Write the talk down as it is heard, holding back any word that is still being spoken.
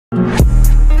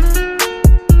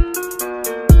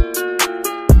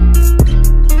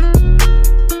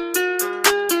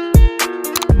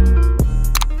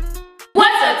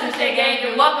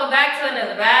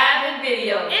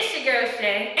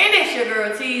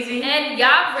easy. And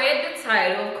y'all read the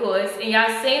title, of course, and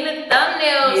y'all seen the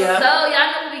thumbnail, so y'all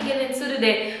know what we get into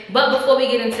today. But before we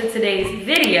get into today's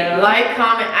video, like,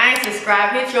 comment, and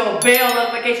subscribe. Hit your bell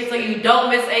notification so you don't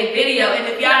miss a video. And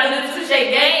if y'all new to Touche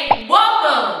Gang,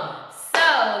 welcome.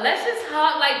 So let's just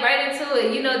hop like right into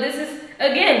it. You know, this is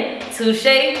again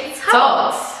Touche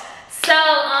Talks. So,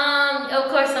 of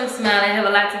course I'm smiling. I have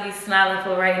a lot to be smiling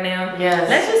for right now. Yes.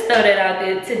 Let's just throw that out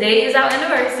there. Today is our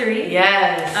anniversary.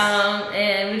 Yes.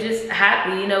 And we're just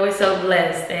happy, you know, we're so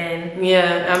blessed. And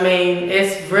yeah, I mean,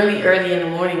 it's really early in the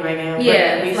morning right now.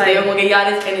 Yeah. We still gonna get y'all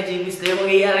this energy. We still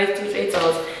gonna get y'all this Touche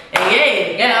Talks.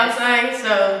 And you know what I'm saying?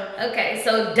 So. Okay,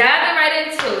 so diving right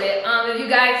into it. If you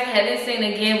guys haven't seen,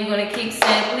 again, we're gonna keep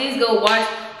saying, please go watch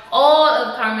all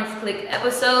of Carmen'S Clique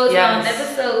episodes. Yes.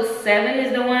 Episode 7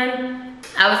 is the one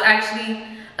I was actually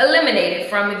eliminated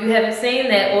from. If you haven't seen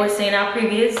that or seen our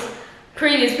previous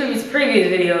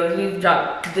videos, we've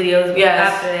dropped videos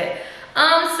after that.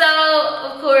 So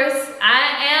of course I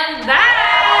am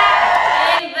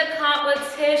back in the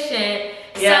competition.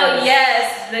 Yes. So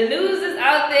yes, the news is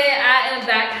out there. I am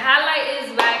back. Highlight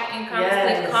is back in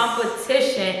Carmen'S Clique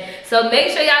competition. So make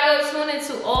sure y'all go tune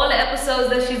into all the episodes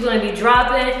that she's gonna be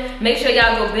dropping. Make sure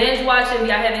y'all go binge watch it if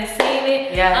y'all haven't seen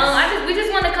it. Yes. We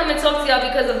just want to come and talk to y'all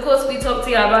because of course we talked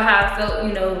to y'all about how I felt,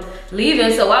 you know,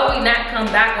 leaving. So why would we not come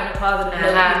back on a positive note?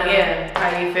 You know? Yeah,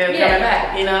 how you feel coming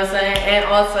back? You know what I'm saying? And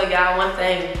also, y'all, one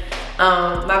thing.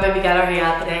 My baby got her hair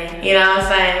out today. You know what I'm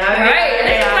saying? Right.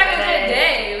 It's like a good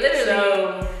day, literally.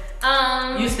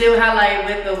 So, you still highlight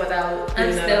with or without?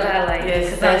 I'm still highlighting.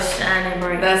 Yes, that's shining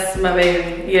bright. That's my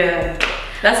baby. Yeah.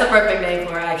 That's a perfect name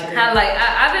for her, actually. Highlight.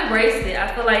 I've embraced it. I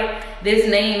feel like this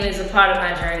name is a part of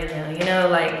my journey now. You know,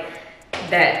 like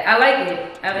that. I like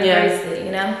it. I've embraced it,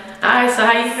 you know? Alright, so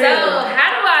how you feel? So, how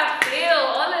do I feel?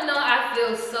 All in all, I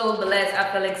feel so blessed.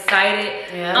 I feel excited.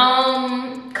 Yeah.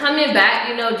 Coming back,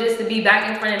 you know, just to be back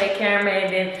in front of that camera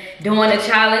and then doing the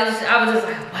challenge, I was just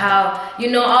like, wow. You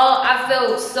know, I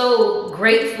felt so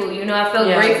grateful. You know, I felt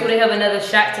grateful to have another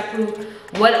shot to prove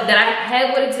that I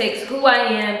have what it takes, who I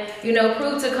am, you know,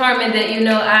 prove to Carmen that, you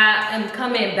know, I am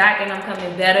coming back and I'm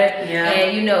coming better. Yeah.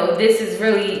 And, you know, this is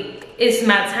really, it's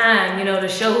my time, you know, to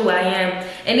show who I am.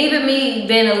 And even me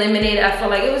being eliminated, I felt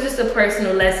like it was just a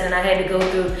personal lesson I had to go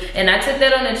through. And I took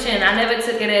that on the chin. I never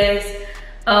took it as,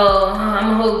 oh,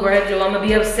 I'm gonna hold grudge or I'm gonna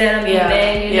be upset, I'm gonna be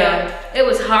mad, you know. It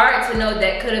was hard to know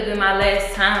that could have been my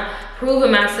last time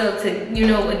proving myself to, you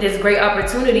know, with this great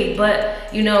opportunity.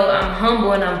 But, you know, I'm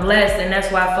humble and I'm blessed, and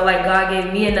that's why I feel like God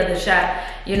gave me another shot,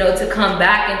 you know, to come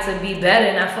back and to be better.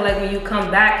 And I feel like when you come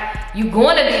back, you're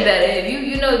gonna be better. If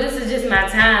you know, this is just my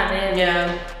time,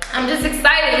 and I'm just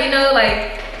excited, you know,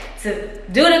 like to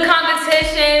do the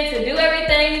competition, to do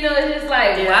everything, you know, it's just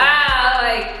like, wow,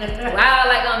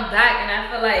 like I'm back. And I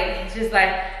feel like it's just like,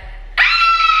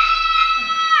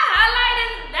 highlight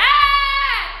is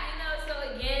back, you know. So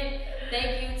again, thank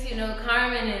you to, you know,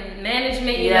 Carmen and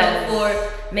management, you know,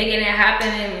 for making it happen,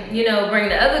 and, you know, bring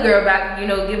the other girl back, you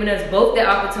know, giving us both the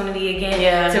opportunity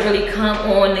again to really come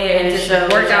on there and just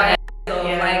work out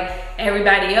like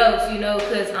everybody else, you know,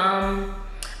 because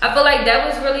I feel like that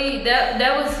was really,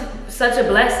 that was such a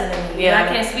blessing to me. I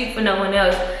can't speak for no one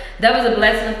else. That was a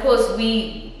blessing. Of course,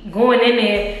 we going in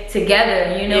there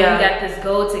together, you know, we got this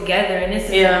goal together, and this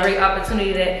is a great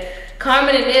opportunity that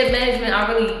Carmen and Ed management are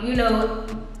really, you know,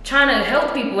 trying to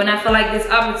help people. And I feel like this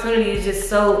opportunity is just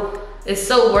so, it's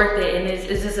so worth it, and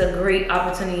it's just a great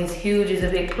opportunity. It's huge. It's a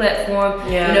big platform.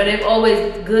 You know, they've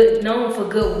always known for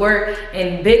good work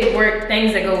and big work,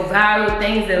 things that go viral,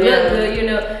 things that look good, you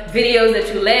know, videos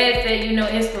that you laugh at, you know,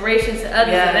 inspiration to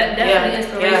others. So that definitely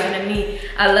inspiration to me.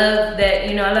 I love that,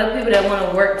 you know, I love people that want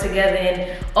to work together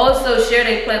and also share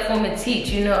their platform and teach.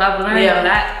 You know, I've learned a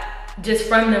lot just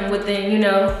from them within, you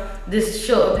know, this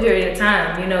short period of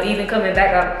time. You know, even coming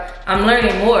back, I'm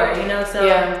learning more, you know, so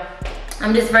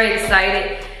I'm just very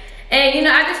excited. And, you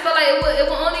know, I just felt like it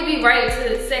will only be right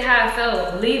to say how I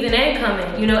felt leaving and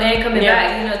coming, you know, and coming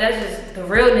back. You know, that's just the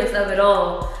realness of it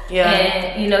all.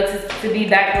 And, you know, to be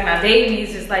back with my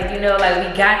babies, just like, you know, like,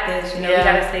 we got this, you know, we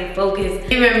gotta stay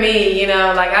focused. Even me, you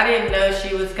know, like, I didn't know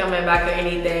she was coming back or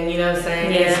anything, you know what I'm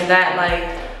saying? It's not like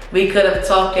we could have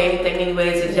talked or anything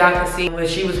anyways. As y'all can see, when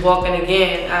she was walking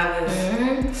again, I was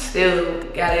still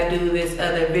gotta do this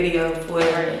other video for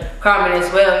Carmen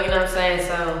as well, you know what I'm saying?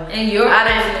 So, and your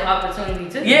personal opportunity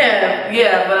too.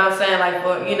 But I'm saying, like,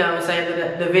 for, you know what I'm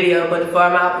saying, the video, but for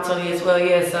my opportunity as well,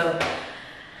 so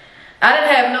I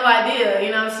didn't have no idea, you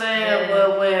know what I'm saying?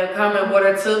 But when Carmen brought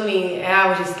her to me, I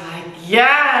was just like,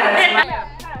 yes!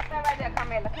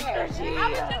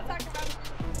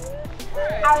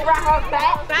 I brought her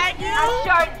back. Thank you. I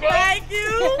sure did. Thank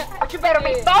you. But you better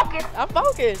be focused. I'm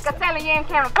focused. Cause telling you ain't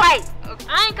coming to play.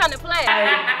 I ain't come to play.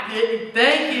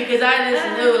 Thank you, because I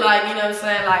just knew, like, you know what I'm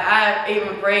saying, like, I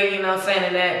even prayed, you know what I'm saying,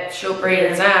 in that short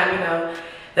period of time, you know,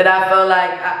 that I felt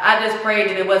like, I just prayed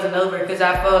that it wasn't over, because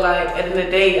I felt like, at the end of the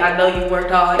day, I know you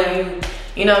worked hard, and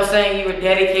you know what I'm saying, you were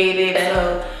dedicated,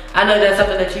 so I know that's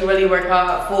something that you really work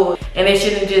hard for, and it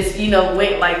shouldn't just, you know,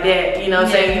 went like that, you know what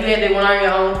I'm saying, you had to learn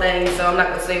your own thing, so I'm not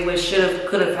gonna say what should've,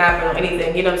 could've happened or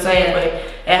anything, you know what I'm saying, but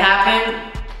it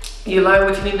happened, you learn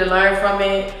what you need to learn from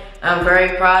it. I'm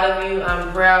very proud of you.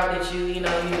 I'm proud that you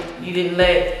didn't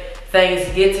let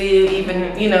things get to you.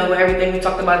 Even, you know, everything we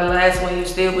talked about in the last one, you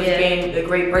still was being the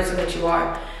great person that you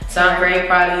are. So I'm very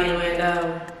proud of you,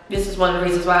 and this is one of the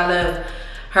reasons why I love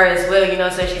her as well. You know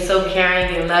what I'm saying? She's so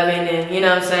caring and loving, and you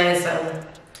know what I'm saying? So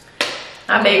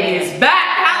my baby is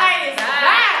back.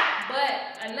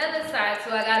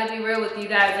 So I gotta be real with you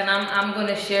guys, and I'm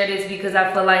gonna share this because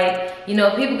I feel like, you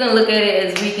know, people can look at it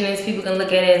as weakness, people can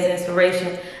look at it as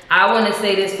inspiration. I want to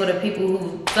say this for the people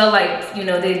who felt like, you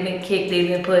know, they've been kicked, they've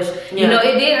been pushed. You know,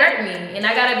 it did hurt me, and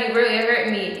I gotta be real, it hurt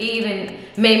me. It even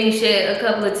made me shed a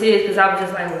couple of tears because I was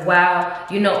just like, wow,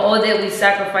 you know, all that we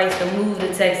sacrificed to move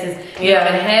to Texas, you know,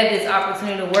 and have this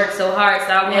opportunity to work so hard. So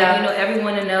I want, you know,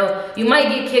 everyone to know, you might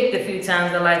get kicked a few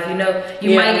times in life, you know,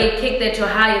 you might get kicked at your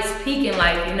highest peak in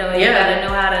life, you know, and you gotta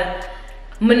know how to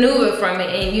maneuver from it.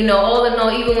 And you know, all in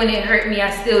all, even when it hurt me, I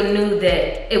still knew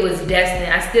that it was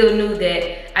destined. I still knew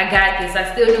that I got this.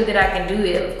 I still knew that I can do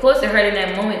it. Of course it hurt in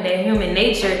that moment, that human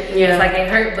nature. It's like it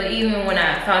hurt, but even when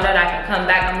I found out I could come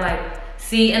back, I'm like,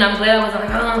 see, and I'm glad I was like,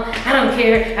 oh, I don't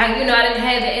care. You know, I didn't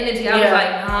have the energy. I was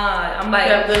like, nah. I'm like,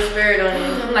 got good spirit on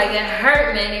you. I'm like, it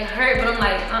hurt, man. It hurt, but I'm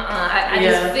like, I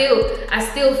just feel, I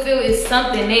still feel it's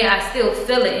something there. I still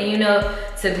feel it, and you know,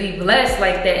 to be blessed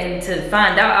like that and to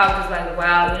find out, I was just like,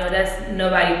 wow, you know, that's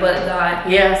nobody but God.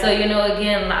 So, you know,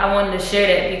 again, I wanted to share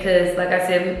that because, like I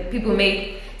said, people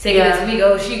may take it as weak,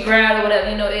 oh, she cried or whatever,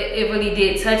 you know, it really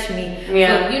did touch me.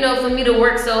 So, you know, for me to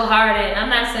work so hard, and I'm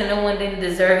not saying no one didn't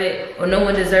deserve it or no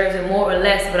one deserves it more or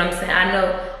less, but I'm saying I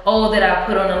know all that I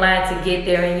put on the line to get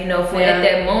there, and you know, for at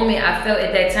that moment, I felt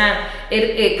at that time,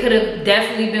 it could have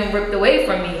definitely been ripped away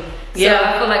from me. So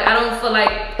I feel like, I don't feel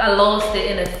like I lost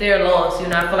it in a fair loss, you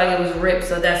know, I feel like it was ripped,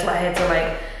 so that's why I had to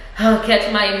like,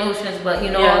 catch my emotions. But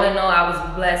you know, all in all, I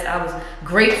was blessed, I was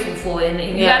grateful for it,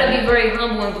 and you gotta be very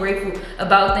humble and grateful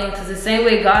about things, because the same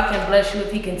way God can bless you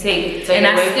if he can take it, and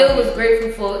I still was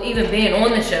grateful for even being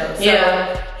on the show.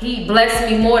 So he blessed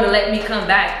me more to let me come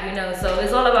back, you know. So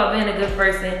it's all about being a good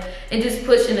person and just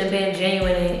pushing and being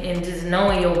genuine and just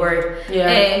knowing your worth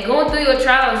and going through your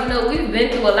trials. You know, we've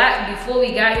been through a lot before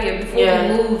we got here, before we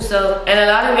moved. So, and a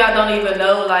lot of y'all don't even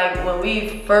know, like when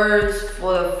we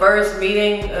for the first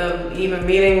meeting, even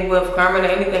meeting with Carmen or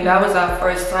anything, that was our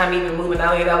first time even moving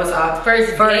out here. That was our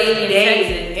first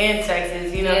day in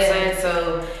Texas, you know what I'm saying?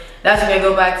 So that's when we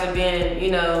go back to being,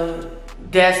 you know,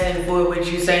 destined for what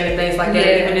you saying and things like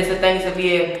that. Even just the things that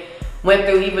we went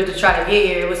through even to try to get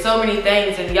here. It was so many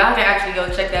things, and y'all can actually go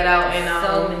check that out. And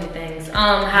so many things.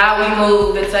 How we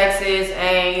moved to Texas,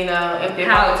 and you know, empty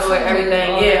tour,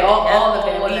 everything. All of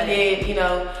them. We did, you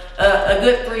know, a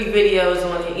good 3 videos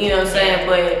on it. You know what I'm saying?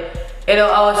 But it'll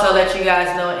also let you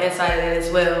guys know inside of that as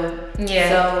well.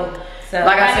 So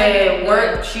like I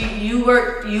said, you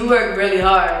work really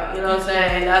hard. You know what I'm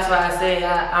saying? And that's why I say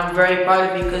I'm very proud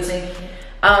of you, because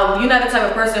you're not the type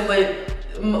of person, but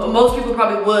most people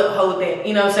probably would hold that,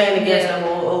 you know what I'm saying, against them,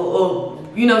 or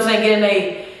you know what I'm saying, getting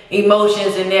their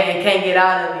emotions in there and can't get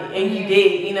out of it. And you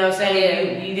did, you know what I'm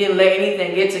saying? You didn't let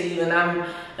anything get to you, and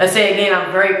I say again,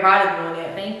 I'm very proud of you on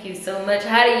that. Thank you so much.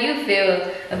 How do you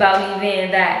feel about me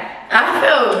being back? I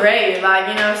feel great, like,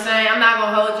 you know what I'm saying? I'm not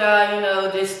gonna hold y'all, you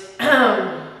know, just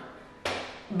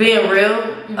being real.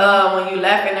 When you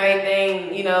laugh and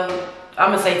everything, you know,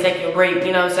 I'm gonna say take your break,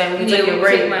 you know what I'm saying? When you took your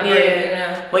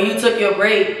break, when you took your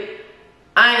break,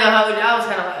 I ain't gonna hold you, I was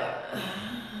kind of like,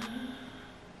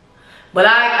 but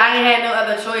I ain't had no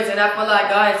other choice, and I feel like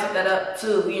God took that up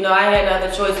too. You know, I had no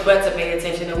other choice but to pay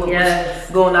attention to what was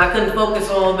going on. I couldn't focus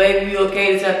on, baby, you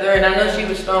okay, this, that, third, and I know she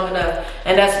was strong enough,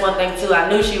 and that's one thing too, I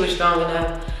knew she was strong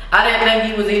enough. I didn't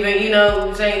think he was even, you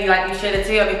know, saying like you should have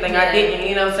tell anything. I didn't,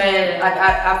 you know what I'm saying? Like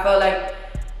I felt like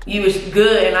you was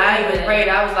good, and I even prayed.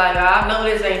 I was like, I know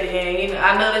this ain't the end. You know,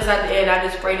 I know this at the end. I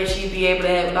just pray that she'd be able to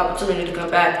have an opportunity to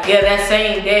come back. Yeah, that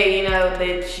same day, you know,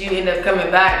 that she ended up coming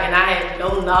back, and I had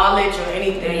no knowledge or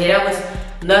anything. That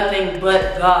was nothing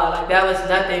but God. Like that was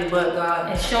nothing but God.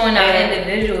 And showing our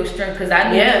individual strength, because I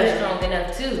knew you were strong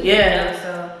enough too. Yeah. You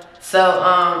know,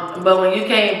 so but when you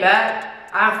came back,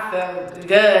 I felt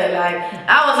good. Like,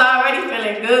 I was already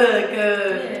feeling good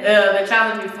because the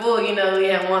challenge before, you know, we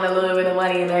had won a little bit of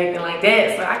money and everything like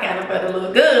that. So I kind of felt a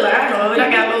little good. Like, I don't know,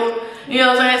 I got a little, you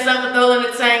know what I'm saying, something to throw in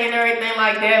the tank and everything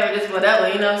like that, or just whatever,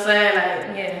 you know what I'm saying?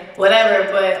 Like,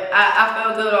 whatever. But I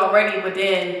felt good already. But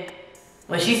then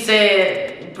when she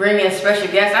said bring in special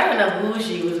guests, I didn't know who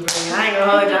she was bringing. I ain't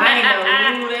gonna hold you. I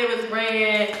didn't know who they was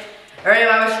bringing.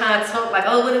 Everybody was trying to talk like,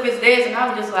 oh, what if it's this? And I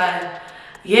was just like,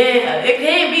 yeah, it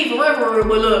can be forever,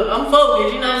 but look, I'm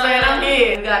focused, you know what I'm saying? I'm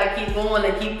here. We gotta keep going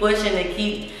and keep pushing and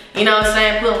keep, you know what I'm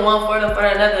saying, putting one foot in front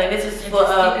of another. And this is for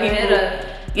people.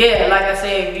 Yeah, like I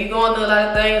said, if you're going through a lot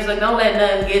of things, like, don't let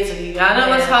nothing get to you. I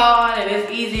know it's hard and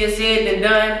it's easier said than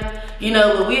done, you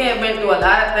know, but we have been through a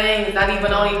lot of things, not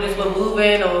even only just with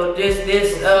moving or just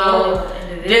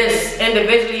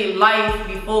individually life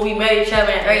before we met each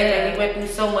other and everything. We went through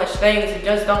so much things, and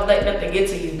just don't let nothing get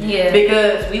to you.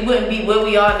 Because we wouldn't be where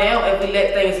we are now if we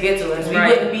let things get to us. We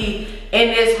wouldn't be in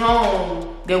this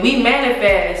home that we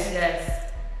manifest.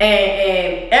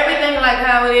 And everything like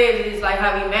how it is like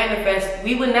how we manifest.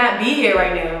 We would not be here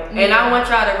right now. And I want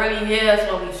y'all to really hear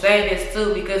us when we say this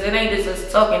too, because it ain't just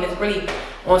us talking, it's really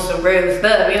on some real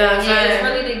stuff, you know what I'm saying? It's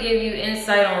really to give you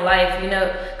insight on life, you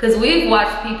know, because we've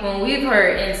watched people and we've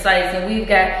heard insights and we've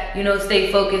got, you know,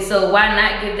 stay focused. So why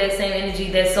not give that same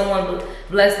energy that someone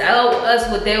blessed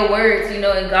us with their words, you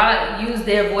know, and God used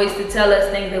their voice to tell us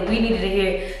things that we needed to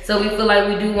hear. So we feel like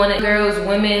we do want to, girls,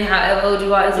 women, however old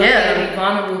you are, it's okay to be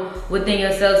vulnerable within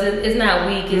yourselves. It's not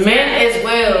weak. It's men as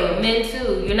well. Men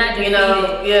too. You're not defeated. You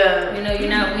know, you know, you're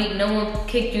not weak. No one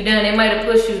kicked you down. They might have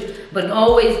pushed you, but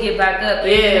always get back up.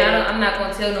 And I'm not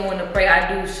gonna tell no one to pray.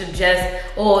 I do suggest,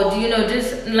 or you know,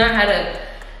 just learn how to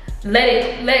let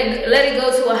it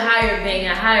go to a higher being,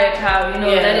 a higher power. You know,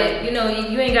 let it. You know,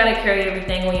 you ain't gotta carry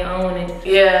everything on your own and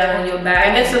on your back.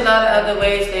 And there's a lot of other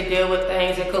ways they deal with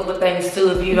things and cope with things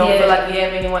too. If you don't feel like you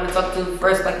have anyone to talk to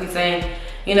first, like we saying,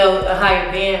 you know, a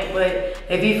higher being. But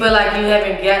if you feel like you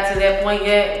haven't got to that point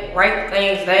yet, write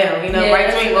things down. You know,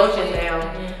 write your emotions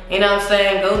down. You know what I'm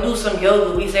saying? Go do some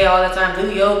yoga. We say all the time, do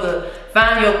yoga.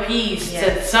 Find your peace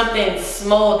to something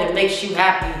small that makes you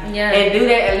happy. And do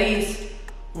that at least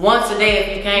once a day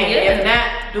if you can. If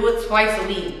not, do it twice a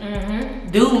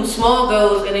week. Do small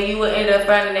goals, and then you will end up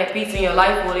finding that peace in your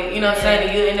life with it. You know what I'm saying?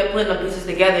 And you'll end up putting the pieces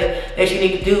together that you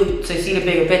need to do to see the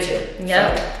bigger picture.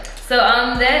 So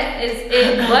that is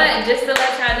it. But just to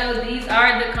let y'all know, these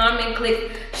are the Carmen's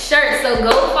Clique shirts. So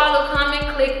go follow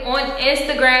Carmen's Clique on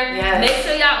Instagram. Make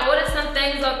sure y'all order some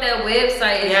things off that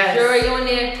website. It's jewelry on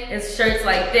there. It's shirts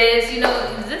like this. You know,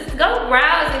 just go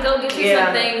browse and go get you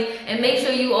some things. And make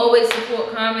sure you always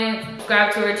support Carmen.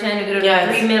 Subscribe to her channel. Get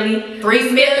her 3 milli. 3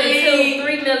 milli.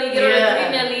 3 milli. Get her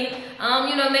 3 milli.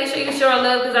 You know, make sure you show her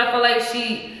love, because I feel like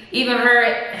even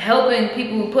her helping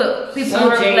people put people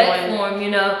on her platform,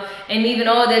 you know, and even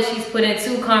all that she's put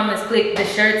into Carmen's Clique, the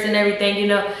shirts and everything, you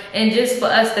know, and just for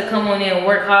us to come on there and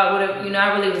work hard with her, you know,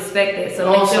 I really respect that.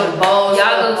 So make sure y'all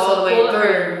go support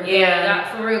her.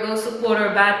 Y'all for real, go support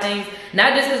her, buy things.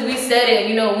 Not just because we said it,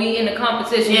 you know, we in the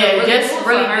competition. Just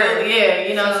really good.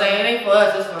 You know what I'm saying? It ain't for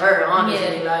us, it's for her,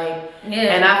 honestly.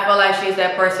 And I feel like she's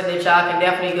that person that y'all can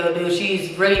definitely go do.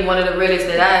 She's really one of the realest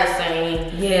that I've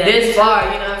seen this far,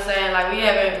 you know what I'm saying? Like, we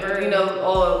haven't, you know,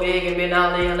 all big and been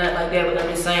out there and nothing like that, but I'm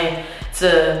just saying,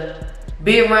 to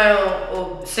be around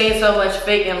or seeing so much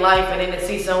fake in life and then to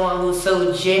see someone who's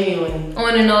so genuine.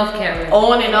 On and off camera.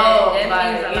 On and off.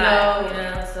 Like, you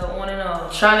know, so on and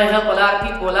off. Trying to help a lot of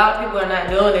people. A lot of people are not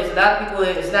doing this. A lot of people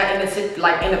is not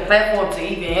in the platform to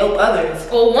even help others.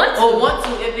 Or want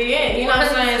to at the end. You know what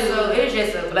I'm saying? So it's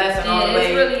just a blessing all the way.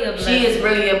 It's really a blessing. She is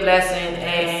really a blessing,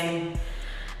 and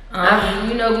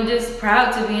you know, we're just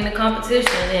proud to be in the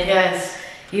competition. And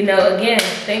you know, again,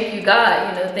 thank you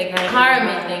God, you know, thank you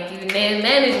Carmen, thank you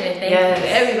management, thank you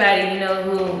everybody, you know,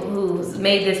 who's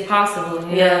made this possible,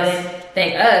 you know, and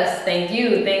thank us, thank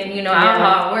you, you know, our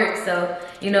hard work. So,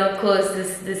 you know, of course,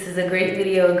 this is a great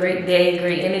video, a great day,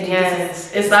 great energy.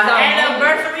 It's our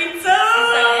anniversary too. It's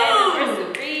our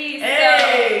anniversary.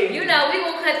 So, you know, we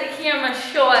gonna cut the camera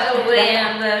short over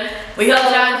there. We hope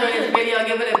y'all enjoyed this video.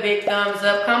 Give it a big thumbs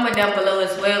up. Comment down below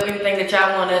as well anything that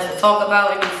y'all want us to talk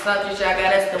about, any subjects y'all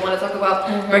got us to want to talk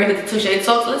about. Bring it to Touche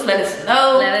Talks. Let us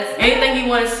know. Anything you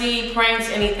want to see, pranks,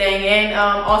 anything. And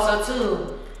also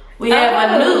too, we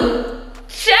have a new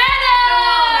channel.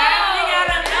 We got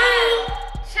a new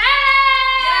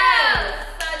channel.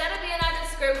 So that'll be in our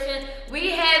description.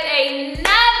 We have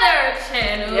another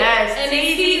channel. And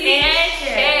it's TZ and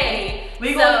Shay.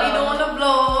 We gonna be doing the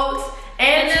vlogs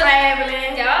and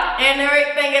traveling and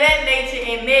everything of that nature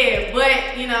in there.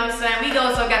 But you know what I'm saying, we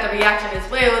also got the reaction as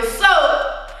well. So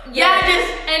y'all just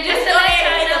to let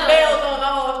y'all hit the bells on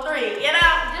all three, you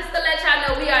know? Just to let y'all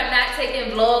know, we are not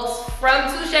taking vlogs from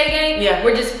Touche Gang. Yeah.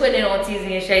 We're just putting it on TZ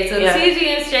and Shay. So TZ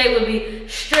and Shay would be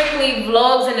strictly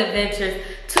vlogs and adventures.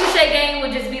 Touche Gang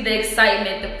would just be the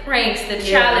excitement, the pranks, the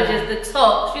challenges, the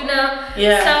talks, you know?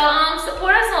 Yeah. So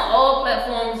support us on all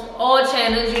platforms, all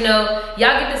channels, you know.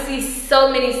 Y'all get to see so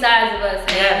many sides of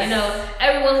us. And, you know,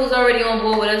 everyone who's already on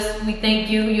board with us, we thank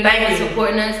you, you know, for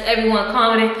supporting us. Everyone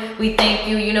commenting, we thank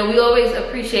you. You know, we always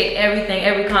appreciate everything,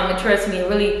 every comment. Trust me, it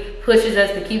really pushes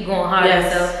us to keep going harder.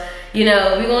 So, you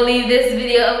know, we're gonna leave this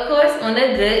video, of course, on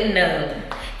a good note.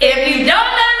 If you don't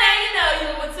know now, you know, you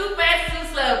were too fast,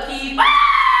 too slow. Keep on.